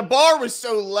sack. I mean, the bar was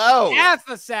so low. Half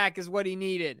a sack is what he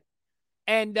needed.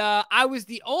 And I was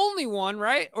the only one,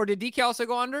 right? Or did DK also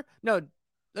go under? No,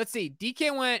 let's see.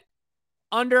 DK went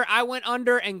under, I went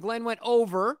under, and Glenn went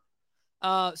over.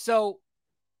 So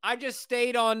I just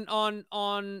stayed on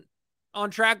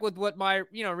track with what my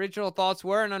original thoughts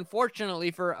were, and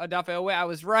unfortunately for Adafe Owe, I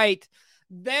was right.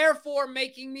 Therefore,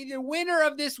 making me the winner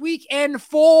of this week and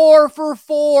 4 for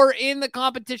 4 in the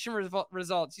competition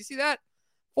results. You see that?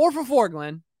 4 for 4,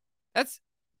 Glenn. That's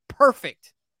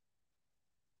perfect.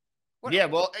 Yeah,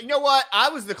 well, you know what? I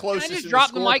was the closest in the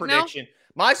score prediction. Now?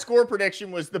 My score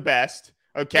prediction was the best.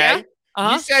 Okay.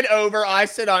 Yeah? You said over. I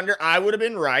said under. I would have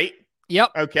been right.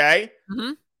 Yep. Okay.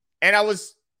 Mm-hmm. And I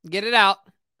was. Get it out.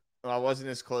 Well, I wasn't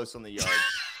as close on the yards.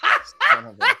 Son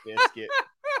of a biscuit.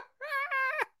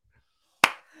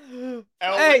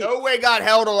 Owe got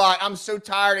held a lot. I'm so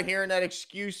tired of hearing that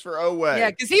excuse for Owe. Yeah,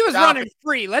 because he was running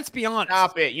free. Let's be honest.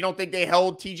 Stop it. You don't think they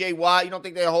hold TJ Watt? You don't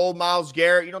think they hold Myles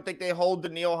Garrett? You don't think they hold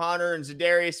Danielle Hunter and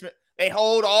Zadarius Smith? They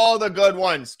hold all the good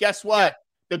ones. Guess what?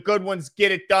 The good ones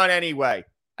get it done anyway.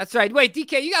 That's right. Wait,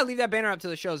 DK, you got to leave that banner up till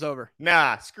the show's over.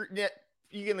 Nah,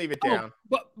 you can leave it down.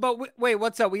 But wait,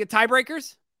 what's up? We get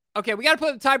tiebreakers? Okay, we got to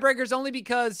put the tiebreakers only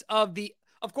because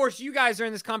of course, you guys are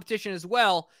in this competition as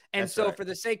well. And that's so right. For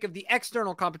the sake of the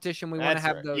external competition, we want to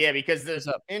have those. Yeah, because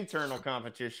the internal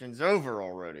competition's over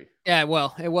already. Yeah,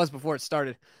 well, it was before it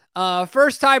started.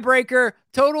 First tiebreaker,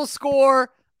 total score,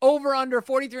 over under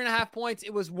 43.5 points.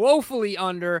 It was woefully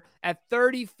under at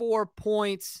 34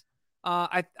 points.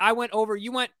 I went over.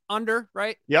 You went under,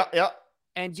 right? Yep.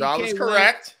 And DK so I was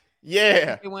correct.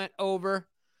 DK went over.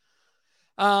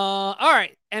 All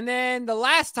right. And then the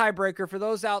last tiebreaker for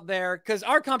those out there, because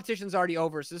our competition's already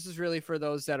over. So this is really for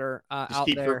those that are out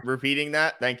there. Keep repeating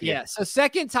that. Thank you. Yeah. So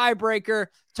second tiebreaker,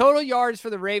 total yards for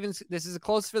the Ravens. This is a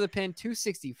close for the pin,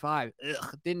 265.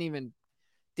 Ugh, didn't even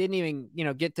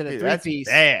get to the three-piece.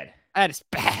 That's bad. That is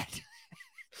bad.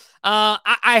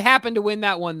 I happened to win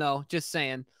that one though. Just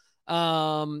saying.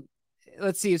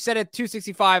 Let's see. It said at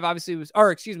 265. Obviously,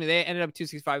 they ended up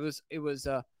 265. It was.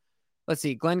 Let's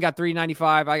see. Glenn got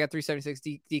 395. I got 376.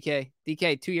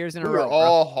 DK 2 years in a row. We're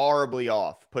all horribly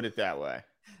off. Put it that way.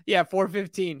 Yeah,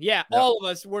 415. Yeah, yep. All of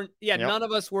us were. Yeah, yep. None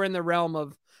of us were in the realm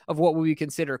of what we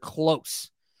consider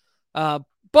close.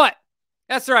 But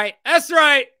that's right. That's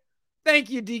right.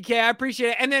 Thank you, DK. I appreciate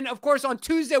it. And then, of course, on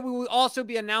Tuesday we will also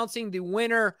be announcing the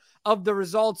winner of the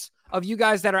results of you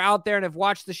guys that are out there and have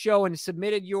watched the show and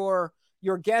submitted your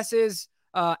guesses.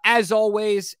 As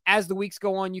always, as the weeks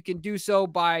go on, you can do so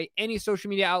by any social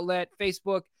media outlet,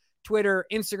 Facebook, Twitter,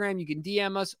 Instagram. You can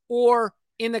DM us or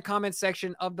in the comment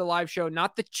section of the live show,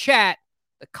 not the chat,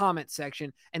 the comment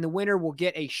section. And the winner will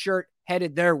get a shirt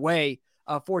headed their way,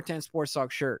 a 410 Sports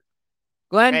Talk shirt.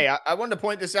 Glenn? Hey, I wanted to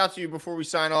point this out to you before we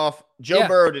sign off. Joe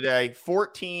Burrow today,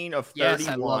 14 of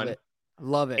 31. Yes, I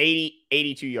love it.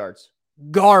 82 yards.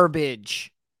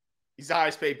 Garbage. He's the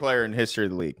highest paid player in the history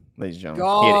of the league, ladies and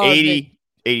gentlemen. He had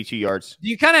 82 yards. Do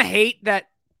you kind of hate that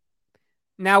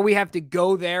now we have to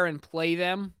go there and play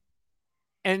them?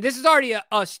 And this is already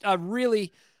a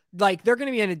really, like, they're going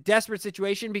to be in a desperate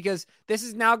situation because this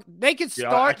is now, they could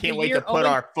start. I can't wait to put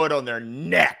our foot on their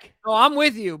neck. Oh, I'm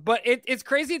with you. But it's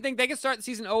crazy to think they could start the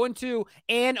season 0-2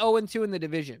 and 0-2 in the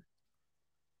division.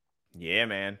 Yeah,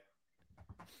 man.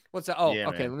 What's that? Oh, yeah,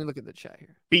 okay. Man. Let me look at the chat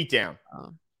here. Beat down.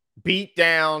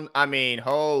 I mean,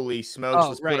 holy smokes.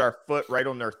 Let's put our foot right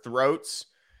on their throats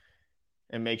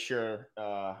and make sure.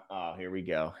 Here we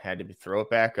go. Had to throw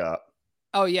it back up.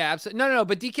 Oh, yeah, absolutely. No.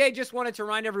 But DK just wanted to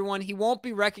remind everyone he won't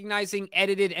be recognizing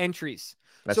edited entries.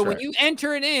 That's so right. When you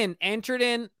enter it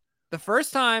in the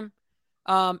first time,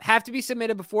 have to be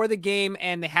submitted before the game,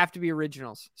 and they have to be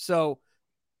originals. So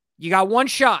you got one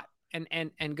shot,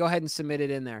 and go ahead and submit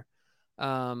it in there.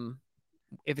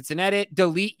 If it's an edit,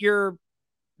 you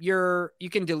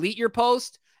can delete your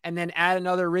post and then add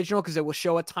another original because it will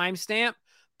show a timestamp,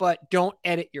 but don't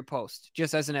edit your post,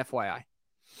 just as an FYI.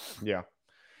 Yeah.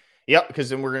 Yep, because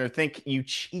then we're going to think you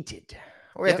cheated.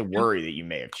 Or we have to worry that you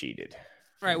may have cheated.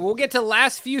 All right, we'll get to the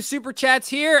last few super chats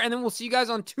here, and then we'll see you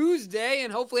guys on Tuesday,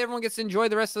 and hopefully everyone gets to enjoy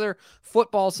the rest of their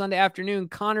football Sunday afternoon.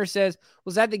 Connor says,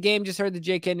 was that the game? Just heard the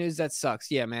JK news. That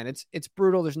sucks. Yeah, man, it's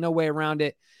brutal. There's no way around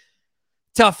it.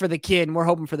 Tough for the kid, and we're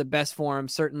hoping for the best for him.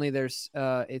 Certainly there's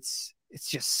it's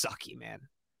just sucky, man.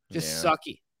 Just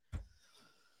sucky.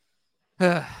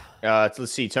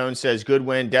 Let's see. Tone says, good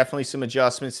win. Definitely some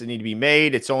adjustments that need to be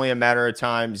made. It's only a matter of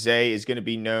time. Zay is going to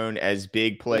be known as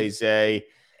Big Play Zay.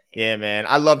 Yeah, man.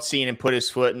 I loved seeing him put his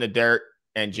foot in the dirt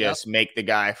and just make the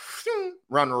guy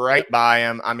run right by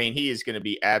him. I mean, he is going to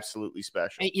be absolutely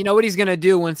special. You know what he's going to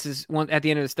do at the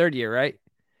end of his third year, right?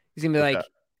 He's going to be like,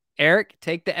 Eric,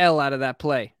 take the L out of that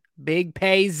play. Big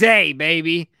pay Zay,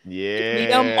 baby. Yeah. Give me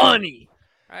the money.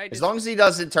 Right? As long as he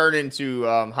doesn't turn into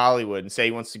Hollywood and say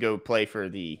he wants to go play for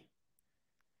the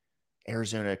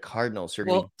Arizona Cardinals, who are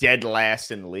going to be dead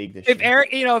last in the league this year.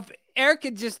 If Eric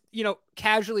could just,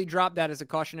 casually drop that as a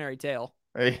cautionary tale.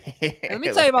 Let me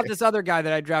tell you about this other guy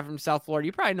that I drafted from South Florida.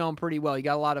 You probably know him pretty well. You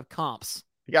got a lot of comps.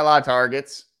 You got a lot of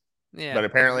targets. Yeah. But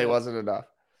apparently it wasn't enough.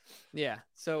 Yeah.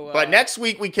 So but next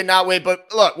week we cannot wait. But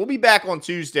look, we'll be back on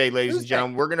Tuesday, ladies and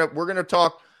gentlemen. We're gonna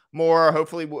talk more.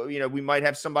 Hopefully, we might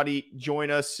have somebody join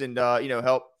us and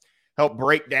help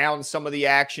break down some of the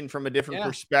action from a different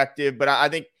perspective. But I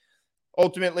think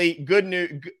ultimately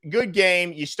good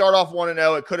game. You start off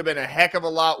 1-0. It could have been a heck of a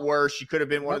lot worse. You could have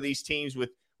been one of these teams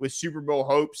with Super Bowl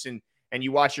hopes, and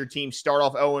you watch your team start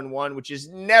off 0-1, which is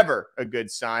never a good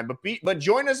sign. But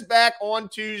join us back on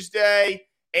Tuesday,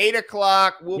 8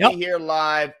 o'clock. We'll be here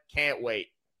live. Can't wait.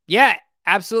 Yeah,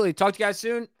 absolutely. Talk to you guys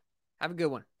soon. Have a good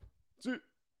one. See you.